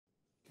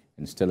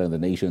And still in the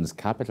nation's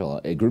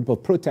capital, a group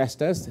of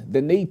protesters,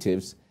 the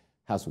natives,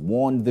 has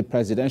warned the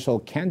presidential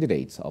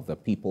candidates of the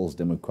People's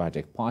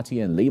Democratic Party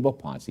and Labour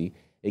Party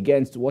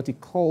against what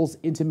it calls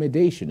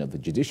intimidation of the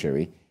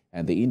judiciary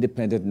and the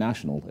Independent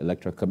National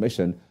Electoral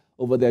Commission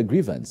over their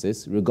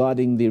grievances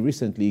regarding the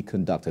recently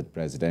conducted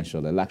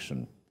presidential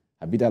election.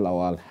 Abida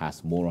Lawal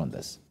has more on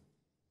this.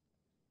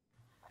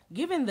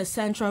 Given the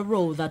central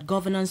role that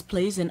governance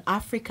plays in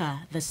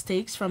Africa, the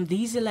stakes from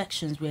these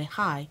elections were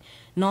high,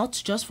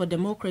 not just for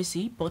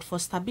democracy, but for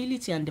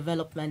stability and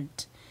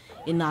development.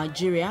 In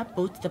Nigeria,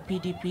 both the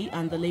PDP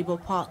and the Labour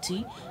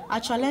Party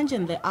are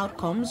challenging the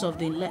outcomes of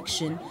the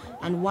election,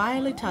 and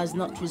while it has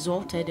not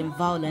resulted in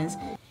violence,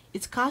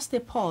 it casts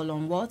a pall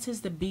on what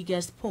is the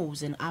biggest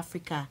polls in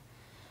Africa.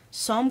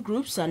 Some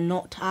groups are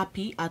not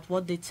happy at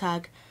what they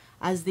tag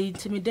as the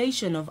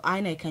intimidation of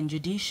INEC and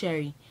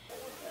judiciary.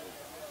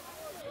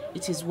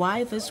 It is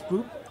why this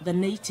group, the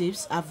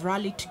natives, have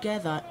rallied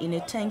together in a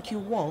thank you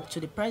walk to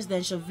the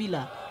presidential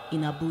villa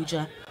in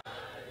Abuja.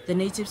 The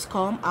natives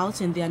come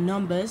out in their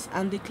numbers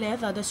and declare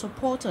that the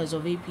supporters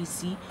of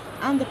APC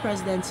and the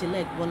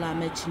president-elect Bola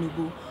Ahmed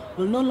Tinubu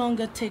will no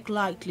longer take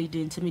lightly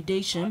the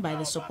intimidation by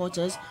the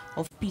supporters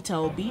of Peter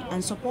Obi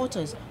and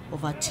supporters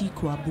of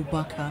Atiku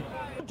Abubakar.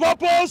 The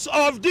purpose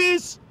of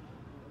this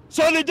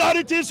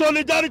solidarity is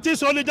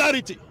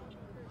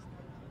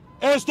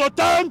to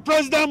turn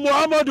President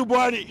Muhammadu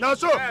Buhari. Now,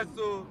 so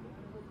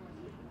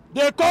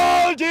they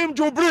called him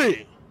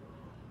Jubri.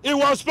 He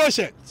was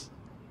patient.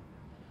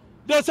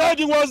 They said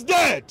he was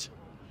dead.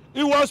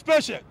 He was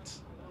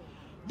patient.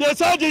 They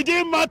said it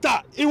didn't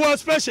matter. He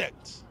was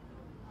patient.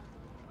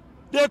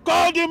 They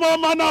called him all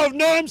manner of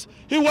names.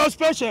 He was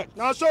patient.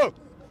 Now, so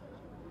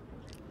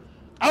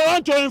I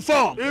want to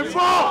inform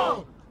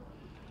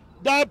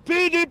that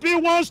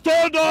PDP once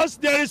told us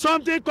there is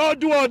something called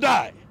do or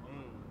die.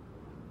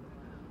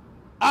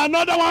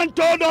 Another one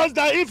told us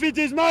that if it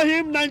is not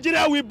him,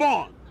 Nigeria will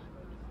burn.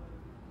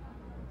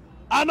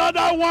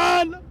 Another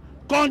one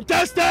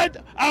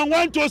contested and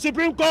went to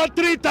Supreme Court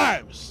 3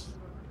 times.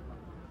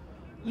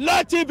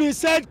 Let it be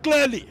said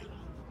clearly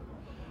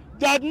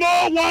that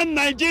no one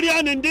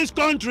Nigerian in this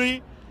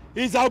country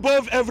is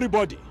above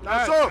everybody.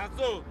 That's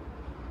so.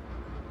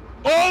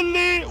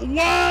 Only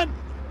one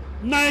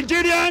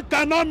Nigerian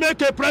cannot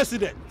make a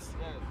president.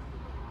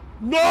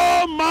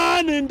 No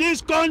man in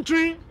this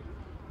country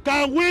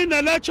can win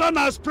election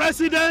as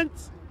president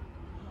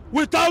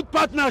without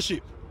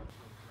partnership.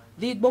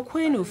 The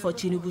Igbokwenu for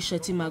Tinubu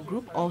Shetima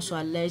group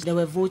also alleged there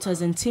were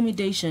voters'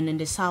 intimidation in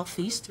the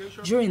southeast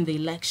during the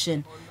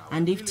election,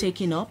 and if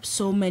taken up,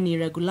 so many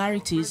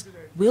irregularities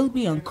will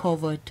be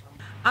uncovered.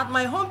 At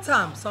my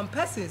hometown, some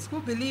persons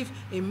who believe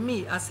in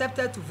me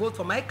accepted to vote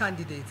for my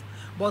candidate,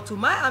 but to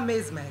my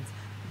amazement,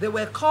 they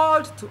were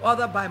called to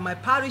order by my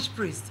parish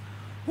priest,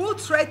 who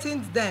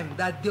threatened them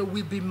that they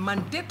will be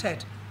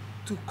mandated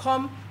to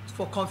come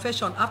for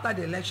confession after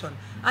the election,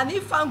 and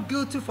if found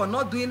guilty for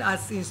not doing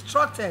as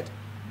instructed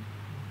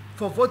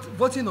for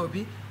voting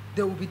Obi,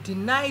 they will be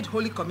denied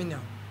Holy Communion.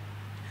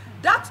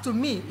 That to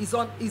me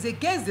is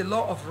against the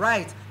law of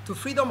right to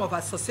freedom of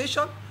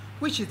association,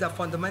 which is a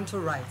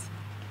fundamental right.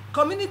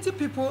 Community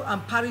people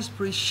and parish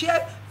priests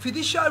share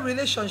fiduciary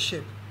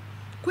relationship,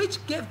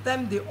 which gave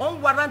them the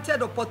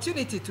unwarranted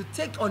opportunity to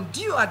take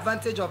undue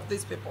advantage of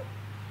these people.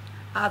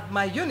 At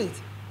my unit,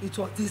 it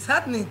was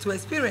disheartening to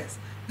experience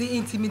the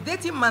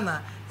intimidating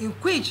manner in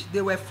which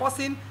they were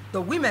forcing the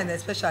women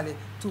especially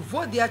to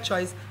vote their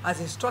choice as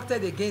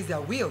instructed against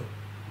their will,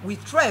 with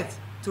threats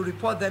to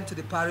report them to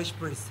the parish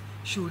priest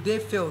should they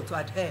fail to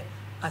adhere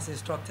as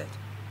instructed.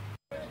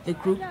 The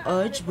group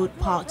urged both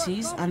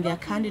parties and their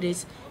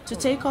candidates to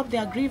take up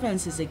their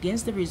grievances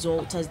against the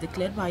results as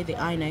declared by the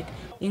INEC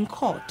in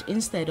court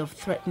instead of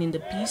threatening the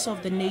peace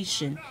of the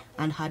nation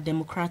and her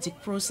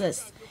democratic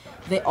process.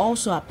 They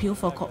also appeal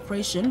for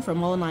cooperation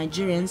from all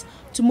Nigerians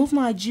to move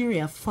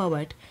Nigeria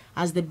forward,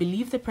 as they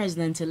believe the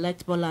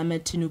president-elect Bola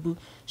Ahmed Tinubu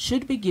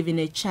should be given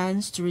a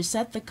chance to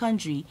reset the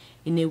country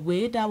in a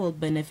way that will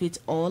benefit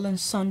all and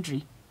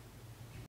sundry.